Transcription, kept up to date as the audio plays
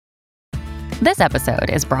This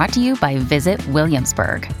episode is brought to you by Visit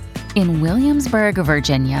Williamsburg. In Williamsburg,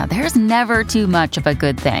 Virginia, there's never too much of a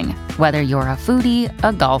good thing. Whether you're a foodie,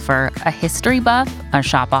 a golfer, a history buff, a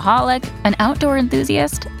shopaholic, an outdoor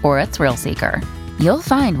enthusiast, or a thrill seeker, you'll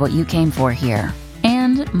find what you came for here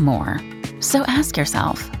and more. So ask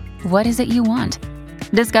yourself, what is it you want?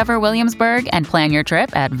 Discover Williamsburg and plan your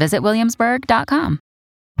trip at visitwilliamsburg.com.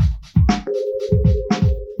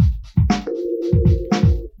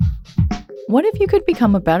 What if you could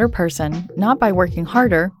become a better person, not by working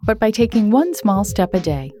harder, but by taking one small step a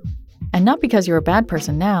day? And not because you're a bad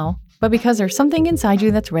person now, but because there's something inside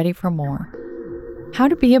you that's ready for more. How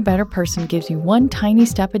to Be a Better Person gives you one tiny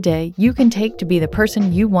step a day you can take to be the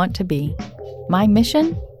person you want to be. My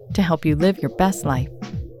mission? To help you live your best life.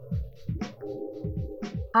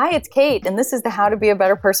 Hi, it's Kate, and this is the How to Be a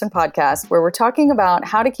Better Person podcast, where we're talking about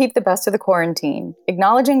how to keep the best of the quarantine,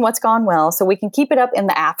 acknowledging what's gone well so we can keep it up in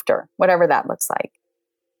the after, whatever that looks like.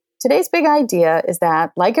 Today's big idea is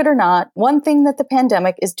that, like it or not, one thing that the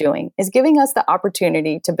pandemic is doing is giving us the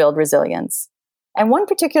opportunity to build resilience. And one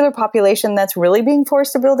particular population that's really being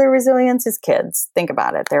forced to build their resilience is kids. Think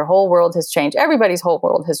about it. Their whole world has changed. Everybody's whole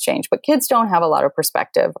world has changed, but kids don't have a lot of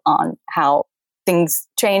perspective on how things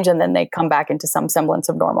change and then they come back into some semblance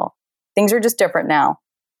of normal. Things are just different now.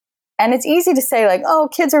 And it's easy to say like, oh,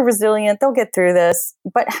 kids are resilient, they'll get through this.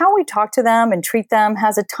 But how we talk to them and treat them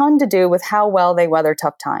has a ton to do with how well they weather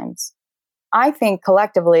tough times. I think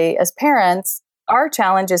collectively as parents, our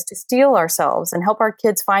challenge is to steel ourselves and help our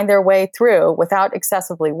kids find their way through without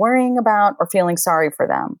excessively worrying about or feeling sorry for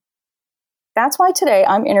them. That's why today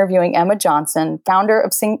I'm interviewing Emma Johnson, founder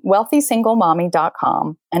of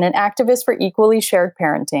WealthySingleMommy.com and an activist for equally shared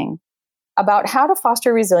parenting, about how to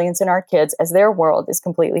foster resilience in our kids as their world is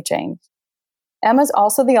completely changed. Emma's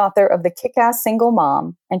also the author of The Kick-Ass Single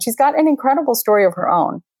Mom, and she's got an incredible story of her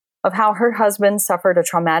own, of how her husband suffered a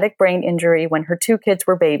traumatic brain injury when her two kids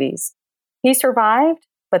were babies. He survived,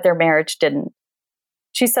 but their marriage didn't.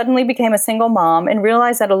 She suddenly became a single mom and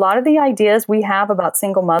realized that a lot of the ideas we have about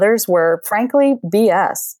single mothers were, frankly,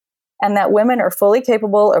 BS, and that women are fully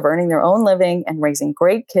capable of earning their own living and raising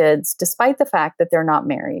great kids despite the fact that they're not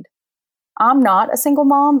married. I'm not a single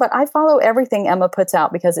mom, but I follow everything Emma puts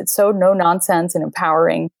out because it's so no-nonsense and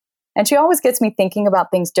empowering, and she always gets me thinking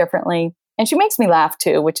about things differently, and she makes me laugh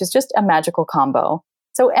too, which is just a magical combo.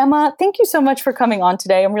 So Emma, thank you so much for coming on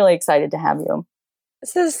today. I'm really excited to have you.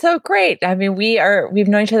 This is so great. I mean, we've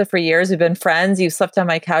known each other for years. We've been friends. You slept on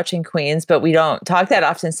my couch in Queens, but we don't talk that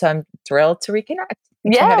often. So I'm thrilled to reconnect.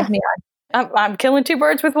 Yeah. I'm killing two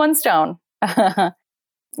birds with one stone.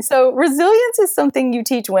 So resilience is something you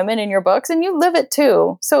teach women in your books and you live it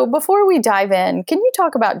too. So before we dive in, can you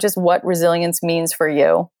talk about just what resilience means for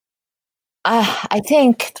you? I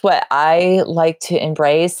think what I like to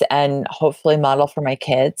embrace and hopefully model for my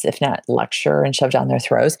kids, if not lecture and shove down their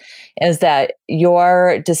throats, is that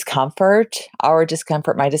your discomfort, our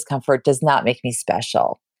discomfort, my discomfort does not make me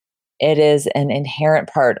special. It is an inherent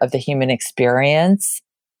part of the human experience,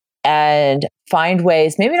 and find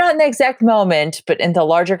ways, maybe not in the exact moment, but in the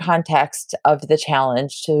larger context of the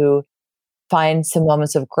challenge, to find some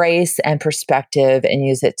moments of grace and perspective and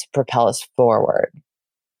use it to propel us forward.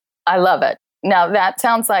 I love it. Now that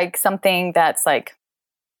sounds like something that's like,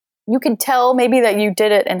 you can tell maybe that you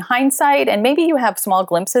did it in hindsight and maybe you have small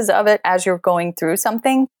glimpses of it as you're going through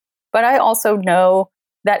something. But I also know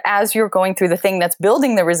that as you're going through the thing that's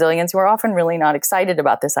building the resilience, we're often really not excited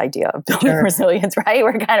about this idea of building resilience, right?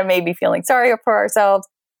 We're kind of maybe feeling sorry for ourselves.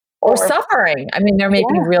 Or suffering. I mean, there may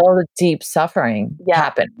be real deep suffering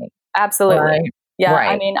happening. Absolutely. Right? Yeah.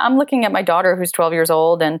 Right. I mean, I'm looking at my daughter who's 12 years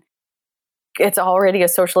old and it's already a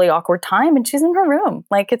socially awkward time and she's in her room.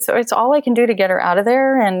 Like it's all I can do to get her out of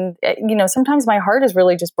there. And, sometimes my heart is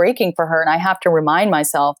really just breaking for her. And I have to remind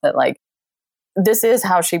myself that like, this is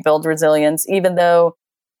how she builds resilience, even though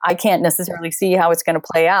I can't necessarily see how it's going to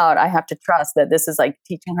play out. I have to trust that this is like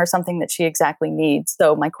teaching her something that she exactly needs.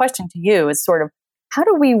 So my question to you is sort of, how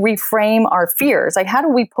do we reframe our fears? Like, how do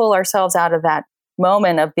we pull ourselves out of that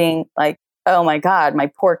moment of being like, oh my God, my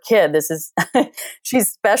poor kid, she's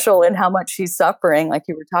special in how much she's suffering, like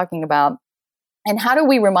you were talking about. And how do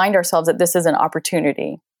we remind ourselves that this is an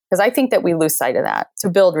opportunity? Because I think that we lose sight of that to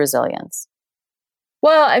build resilience.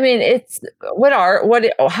 Well, I mean, it's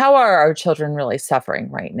how are our children really suffering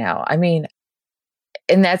right now? I mean,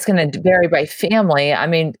 and that's going to vary by family. I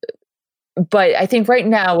mean, but I think right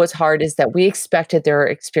now what's hard is that we expected their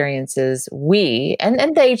experiences,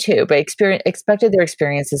 and they too, but expected their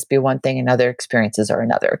experiences to be one thing and other experiences are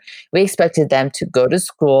another. We expected them to go to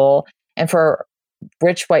school, and for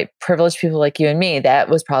rich, white, privileged people like you and me, that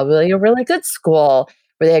was probably a really good school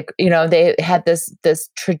where they had this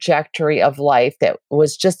trajectory of life that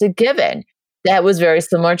was just a given. That was very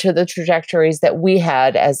similar to the trajectories that we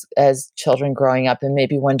had as children growing up and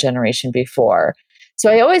maybe one generation before.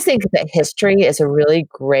 So I always think that history is a really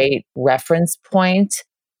great reference point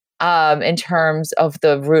in terms of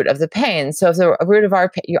the root of the pain. So if the root of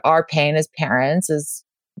our pain as parents, as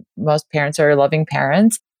most parents are loving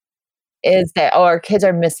parents, is that, our kids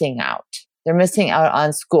are missing out. They're missing out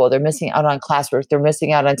on school. They're missing out on classwork. They're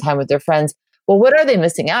missing out on time with their friends. Well, what are they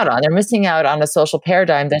missing out on? They're missing out on a social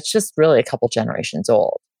paradigm that's just really a couple generations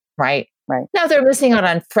old, right? Right. Now they're missing out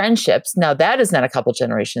on friendships. Now that is not a couple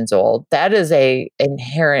generations old. That is that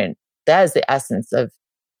is the essence of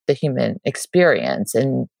the human experience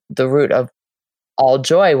and the root of all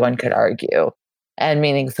joy, one could argue, and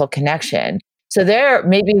meaningful connection. So there,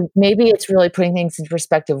 maybe it's really putting things into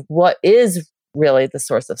perspective. What is really the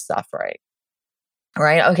source of suffering,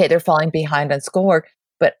 right? Okay, they're falling behind on schoolwork,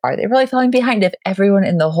 but are they really falling behind if everyone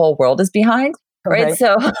in the whole world is behind? Right.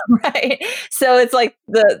 So, right. So it's like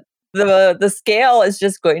the scale is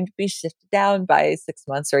just going to be shifted down by 6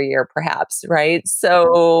 months or a year, perhaps. Right.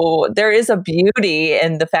 So there is a beauty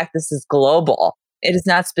in the fact this is global. It is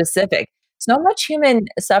not specific. So much human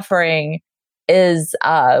suffering is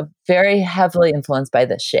very heavily influenced by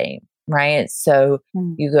the shame. Right. So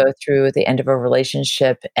you go through the end of a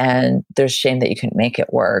relationship and there's shame that you couldn't make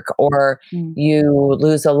it work, or you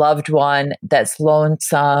lose a loved one that's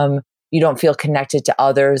lonesome. You don't feel connected to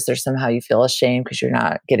others. There's somehow you feel ashamed because you're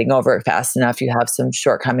not getting over it fast enough. You have some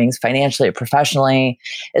shortcomings financially or professionally.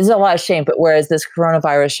 There's a lot of shame. But whereas this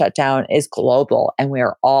coronavirus shutdown is global and we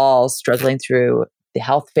are all struggling through the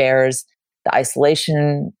health fairs, the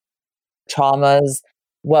isolation traumas,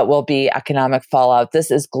 what will be economic fallout.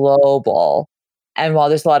 This is global. And while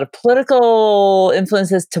there's a lot of political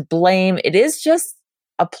influences to blame, it is just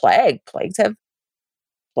a plague. Plagues have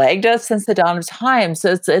plagued us since the dawn of time.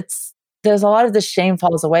 So it's there's a lot of the shame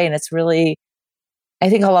falls away. And it's really, I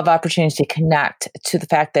think, a lot of opportunities to connect to the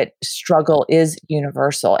fact that struggle is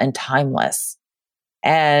universal and timeless.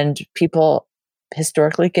 And people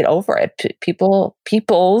historically get over it.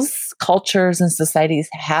 People's cultures and societies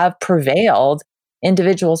have prevailed.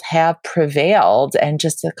 Individuals have prevailed, and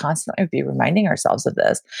just to constantly be reminding ourselves of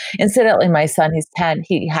this. Incidentally, my son, he's 10,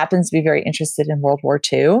 he happens to be very interested in World War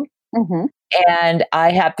II. And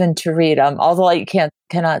I happened to read All the Light You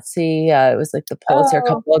Cannot See. It was like the Pulitzer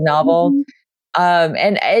couple of novel.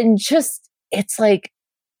 And just, it's like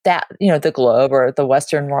that, the globe or the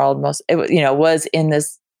Western world was in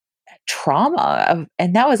this trauma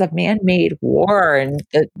and that was a man-made war, and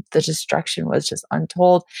the destruction was just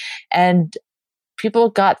untold. And people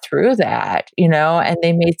got through that,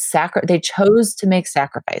 and they chose to make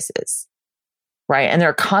sacrifices, right? And there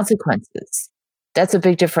are consequences. That's a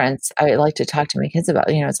big difference. I like to talk to my kids about,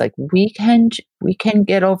 it's like, we can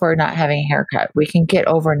get over not having a haircut. We can get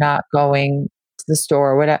over not going to the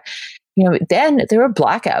store or whatever. Then there were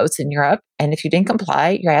blackouts in Europe. And if you didn't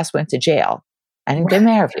comply, your ass went to jail. And it didn't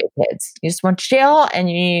matter for your kids. You just went to jail and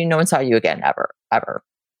no one saw you again, ever.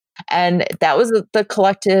 And that was the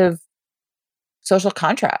collective social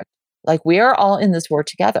contract. Like, we are all in this war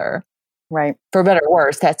together. Right. For better or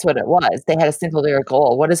worse, that's what it was. They had a single-year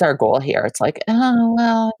goal. What is our goal here? It's like, oh,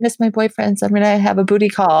 well, I miss my boyfriend, so I'm going to have a booty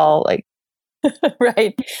call. Like,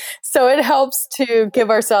 right. So it helps to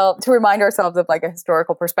remind ourselves of like a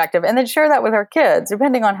historical perspective, and then share that with our kids.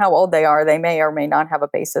 Depending on how old they are, they may or may not have a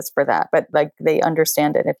basis for that, but like they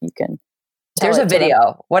understand it if you can. There's a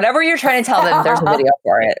video. Whatever you're trying to tell them, there's a video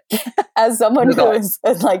for it. As someone who is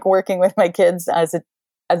like working with my kids as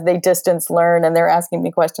they distance learn and they're asking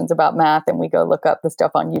me questions about math and we go look up the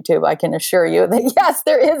stuff on YouTube, I can assure you that yes,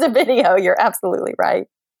 there is a video. You're absolutely right.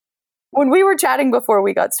 When we were chatting before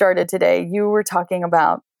we got started today, you were talking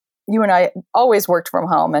about, you and I always worked from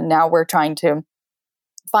home, and now we're trying to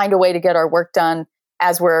find a way to get our work done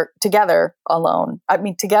as we're together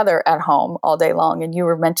together at home all day long. And you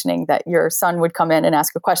were mentioning that your son would come in and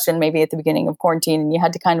ask a question maybe at the beginning of quarantine, and you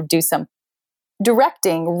had to kind of do some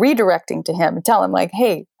redirecting to him, tell him like,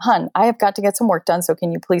 hey, hun, I have got to get some work done. So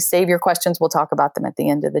can you please save your questions? We'll talk about them at the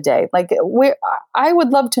end of the day. Like, I would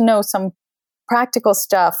love to know some practical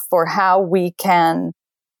stuff for how we can,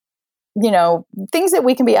 things that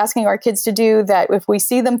we can be asking our kids to do that if we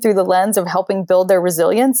see them through the lens of helping build their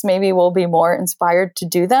resilience, maybe we'll be more inspired to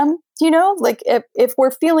do them. Like if we're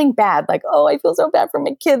feeling bad, like, oh, I feel so bad for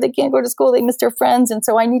my kid. They can't go to school. They miss their friends. And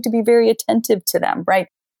so I need to be very attentive to them, right?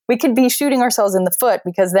 We could be shooting ourselves in the foot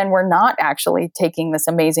because then we're not actually taking this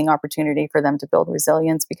amazing opportunity for them to build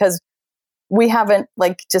resilience because we haven't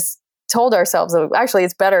like just told ourselves, oh, actually,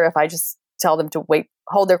 it's better if I just tell them to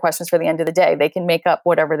hold their questions for the end of the day. They can make up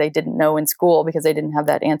whatever they didn't know in school because they didn't have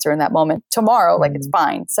that answer in that moment tomorrow. Like it's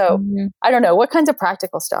fine. So I don't know. What kinds of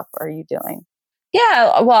practical stuff are you doing?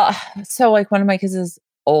 Yeah. Well, so like one of my kids is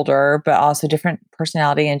older, but also different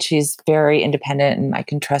personality, and she's very independent and I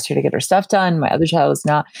can trust her to get her stuff done. My other child is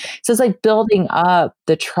not. So it's like building up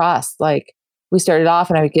the trust. Like we started off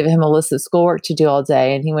and I would give him a list of schoolwork to do all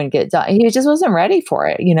day and he wouldn't get done. He just wasn't ready for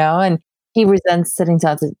it, and he resents sitting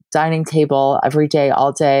down at the dining table every day,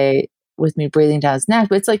 all day with me breathing down his neck.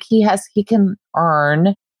 But it's like he can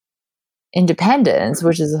earn independence,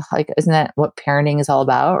 which is like, isn't that what parenting is all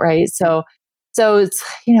about? Right. So it's,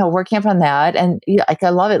 working up on that. And like, I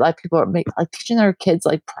love it. Like people are teaching their kids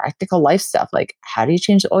like practical life stuff. Like how do you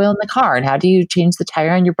change the oil in the car? And how do you change the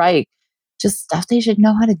tire on your bike? Just stuff they should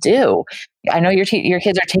know how to do. I know your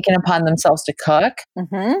kids are taking upon themselves to cook.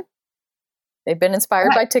 Mm-hmm. They've been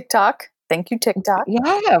inspired by TikTok. Thank you, TikTok.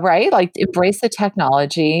 Yeah, right. Like embrace the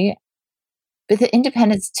technology, but the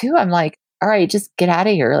independence too. I'm like, all right, just get out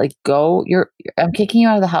of here. Like go, I'm kicking you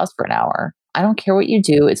out of the house for an hour. I don't care what you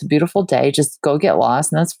do. It's a beautiful day. Just go get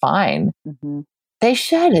lost and that's fine. Mm-hmm. They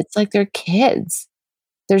should. It's like they're kids.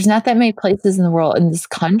 There's not that many places in the world, in this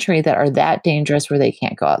country, that are that dangerous where they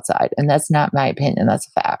can't go outside. And that's not my opinion. That's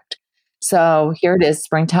a fact. So here it is,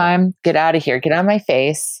 springtime. Get out of here. Get out of my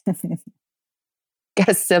face. Got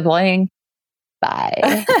a sibling.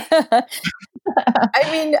 Bye.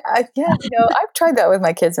 I mean, I've tried that with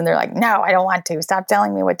my kids and they're like, no, I don't want to. Stop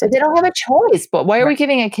telling me what to do. They don't have a choice. But why are we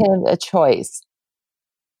giving a kid a choice?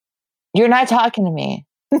 You're not talking to me.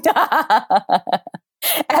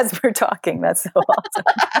 As we're talking, that's so awesome.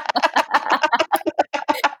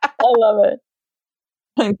 I love it.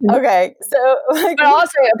 Okay, so but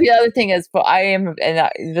also the other thing is, but I am, and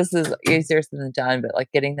this is easier said than done, but like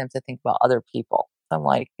getting them to think about other people. I'm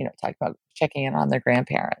like, talking about checking in on their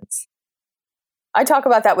grandparents. I talk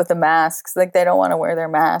about that with the masks. Like they don't want to wear their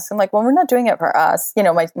masks. I'm like, well, we're not doing it for us.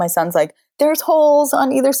 My son's like, there's holes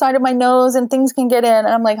on either side of my nose and things can get in. And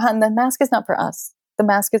I'm like, hon, the mask is not for us. The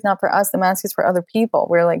mask is not for us. The mask is for other people.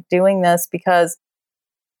 We're like doing this because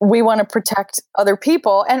we want to protect other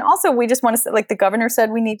people. And also we just want to, like the governor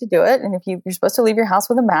said, we need to do it. And if you're supposed to leave your house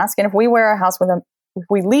with a mask, and if we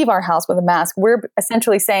leave our house with a mask, we're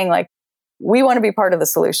essentially saying like, we want to be part of the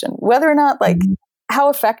solution, whether or not like how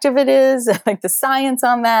effective it is, like the science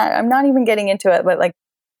on that. I'm not even getting into it, but like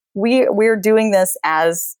we're doing this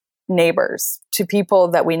as neighbors to people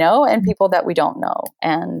that we know and people that we don't know,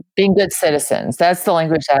 and being good citizens. That's the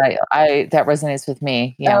language that that resonates with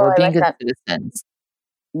me. Yeah, we're being good citizens.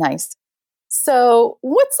 Nice. So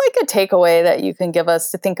what's like a takeaway that you can give us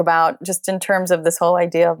to think about just in terms of this whole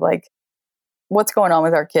idea of like what's going on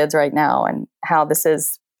with our kids right now and how this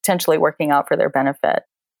is potentially working out for their benefit?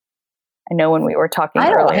 I know when we were talking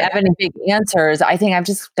earlier. I don't have any big answers. I think I've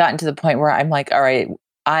just gotten to the point where I'm like, all right,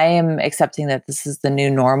 I am accepting that this is the new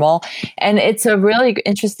normal. And it's a really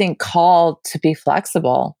interesting call to be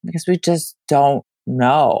flexible because we just don't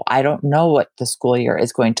know. I don't know what the school year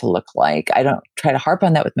is going to look like. I don't try to harp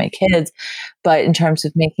on that with my kids, but in terms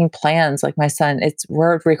of making plans, like my son,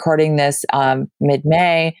 we're recording this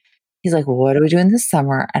mid-May. He's like, well, what are we doing this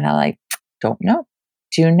summer? And I'm like, don't know.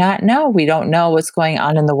 Do not know. We don't know what's going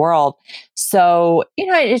on in the world. So,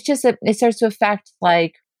 it starts to affect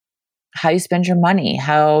like how you spend your money,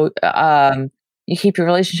 how you keep your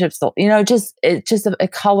relationships,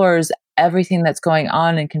 it colors everything that's going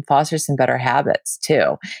on and can foster some better habits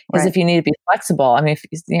too. Because if you need to be flexible, I mean,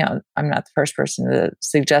 I'm not the first person to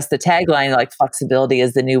suggest the tagline like flexibility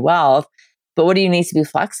is the new wealth. But what do you need to be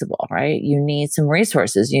flexible, right? You need some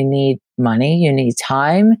resources. You need money. You need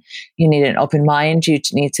time. You need an open mind. You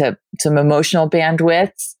need some emotional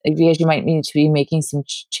bandwidth because you might need to be making some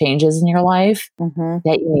changes in your life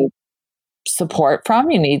that you need support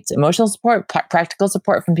from. You need emotional support, practical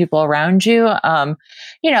support from people around you.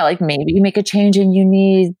 Like maybe you make a change and you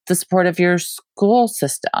need the support of your school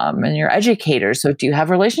system and your educators. So do you have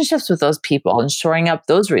relationships with those people and shoring up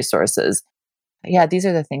those resources? Yeah, these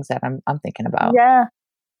are the things that I'm thinking about. Yeah.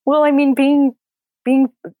 Well, I mean, being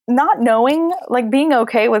not knowing, like being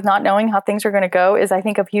okay with not knowing how things are going to go is, I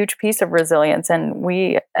think, a huge piece of resilience. And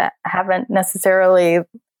we haven't necessarily,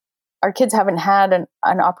 our kids haven't had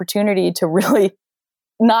an opportunity to really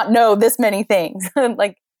not know this many things.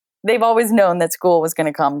 Like they've always known that school was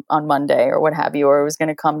going to come on Monday or what have you, or it was going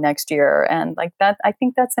to come next year. And like that, I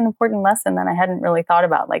think that's an important lesson that I hadn't really thought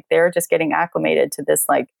about. Like they're just getting acclimated to this,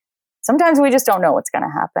 like, sometimes we just don't know what's going to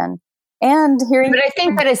happen. And hearing, but I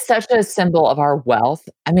think that is such a symbol of our wealth.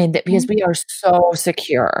 I mean, because we are so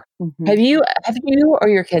secure. Have you or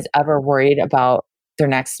your kids ever worried about their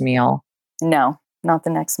next meal? No. not the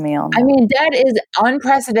next meal. I mean, that is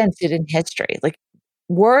unprecedented in history. Like,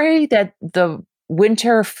 worry that the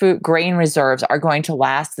winter food grain reserves are going to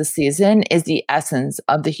last the season is the essence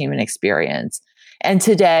of the human experience. And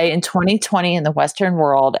today in 2020 in the Western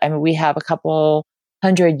world, I mean, we have a couple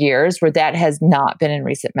 100 years where that has not been in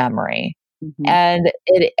recent memory. Mhm. And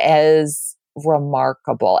it is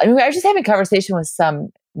remarkable. I mean, I was just having a conversation with some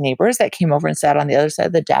neighbors that came over and sat on the other side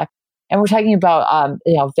of the deck. And we're talking about,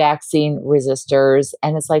 vaccine resistors.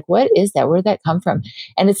 And it's like, what is that? Where did that come from?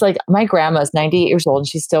 And it's like, my grandma's 98 years old and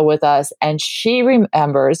she's still with us. And she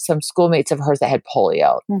remembers some schoolmates of hers that had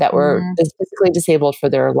polio that were physically disabled for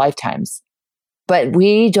their lifetimes. But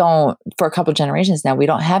we don't, for a couple of generations now, we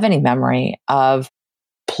don't have any memory of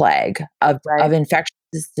plague, of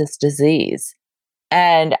infectious disease.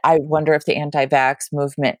 And I wonder if the anti-vax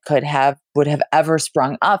movement would have ever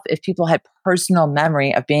sprung up if people had personal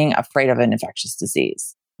memory of being afraid of an infectious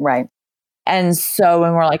disease. Right. And so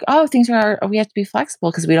when we're like, oh, we have to be flexible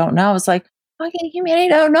because we don't know. It's like, okay, humanity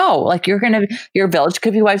don't know. Like your village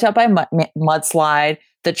could be wiped out by a mudslide.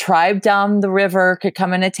 The tribe down the river could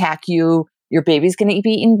come and attack you. Your baby's going to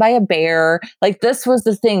be eaten by a bear. Like this was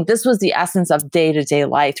the thing. This was the essence of day-to-day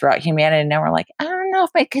life throughout humanity. And now we're like, I don't know if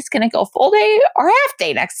my kid's going to go full day or half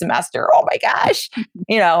day next semester. Oh my gosh.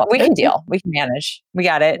 We can deal. We can manage. We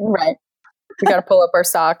got it. Right. We got to pull up our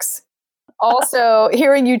socks. Also,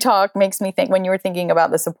 hearing you talk makes me think when you were thinking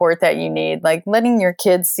about the support that you need, like letting your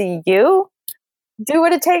kids see you do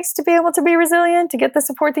what it takes to be able to be resilient, to get the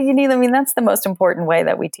support that you need. I mean, that's the most important way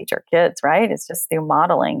that we teach our kids, right? It's just through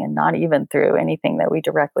modeling and not even through anything that we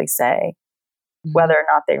directly say, whether or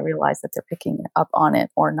not they realize that they're picking up on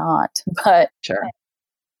it or not. But sure,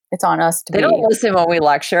 it's on us to They don't listen when we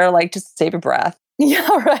lecture, like just save a breath. Yeah,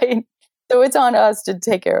 right. So it's on us to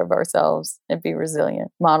take care of ourselves and be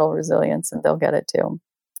resilient, model resilience, and they'll get it too.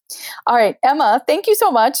 All right, Emma, thank you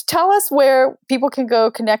so much. Tell us where people can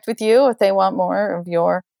go connect with you if they want more of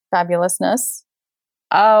your fabulousness.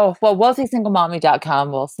 Oh, well,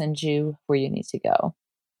 wealthysinglemommy.com will send you where you need to go.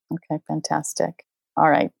 Okay, fantastic. All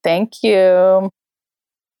right, thank you.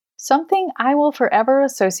 Something I will forever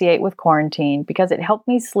associate with quarantine because it helped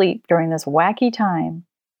me sleep during this wacky time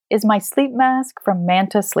is my sleep mask from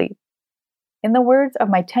Manta Sleep. In the words of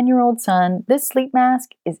my 10-year-old son, this sleep mask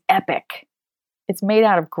is epic. It's made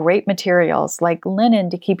out of great materials like linen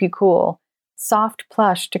to keep you cool, soft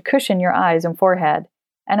plush to cushion your eyes and forehead,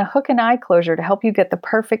 and a hook and eye closure to help you get the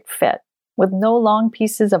perfect fit, with no long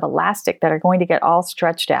pieces of elastic that are going to get all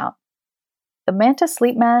stretched out. The Manta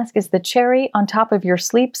Sleep Mask is the cherry on top of your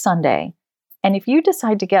sleep sundae, and if you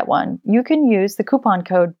decide to get one, you can use the coupon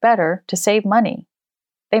code BETTER to save money.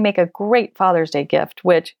 They make a great Father's Day gift,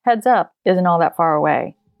 which, heads up, isn't all that far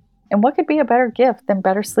away. And what could be a better gift than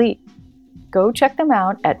better sleep? Go check them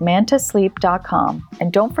out at mantasleep.com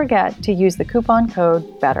and don't forget to use the coupon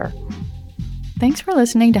code BETTER. Thanks for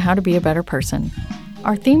listening to How to Be a Better Person.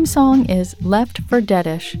 Our theme song is Left for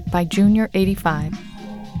Deadish by Junior85.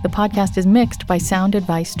 The podcast is mixed by Sound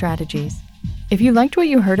Advice Strategies. If you liked what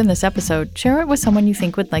you heard in this episode, share it with someone you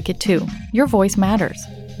think would like it too. Your voice matters.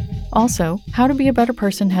 Also, How to Be a Better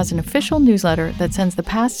Person has an official newsletter that sends the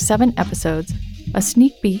past 7 episodes, a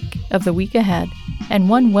sneak peek of the week ahead, and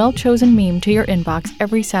one well-chosen meme to your inbox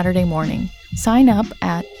every Saturday morning. Sign up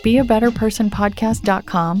at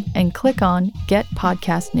beabetterpersonpodcast.com and click on Get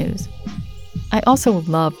Podcast News. I also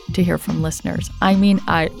love to hear from listeners. I mean,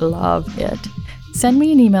 I love it. Send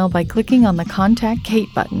me an email by clicking on the Contact Kate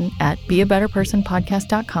button at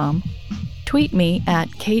beabetterpersonpodcast.com, tweet me at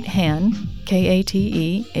Kate Han,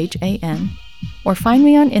 Katehan, or find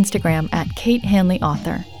me on Instagram at Kate Hanley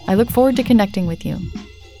Author. I look forward to connecting with you.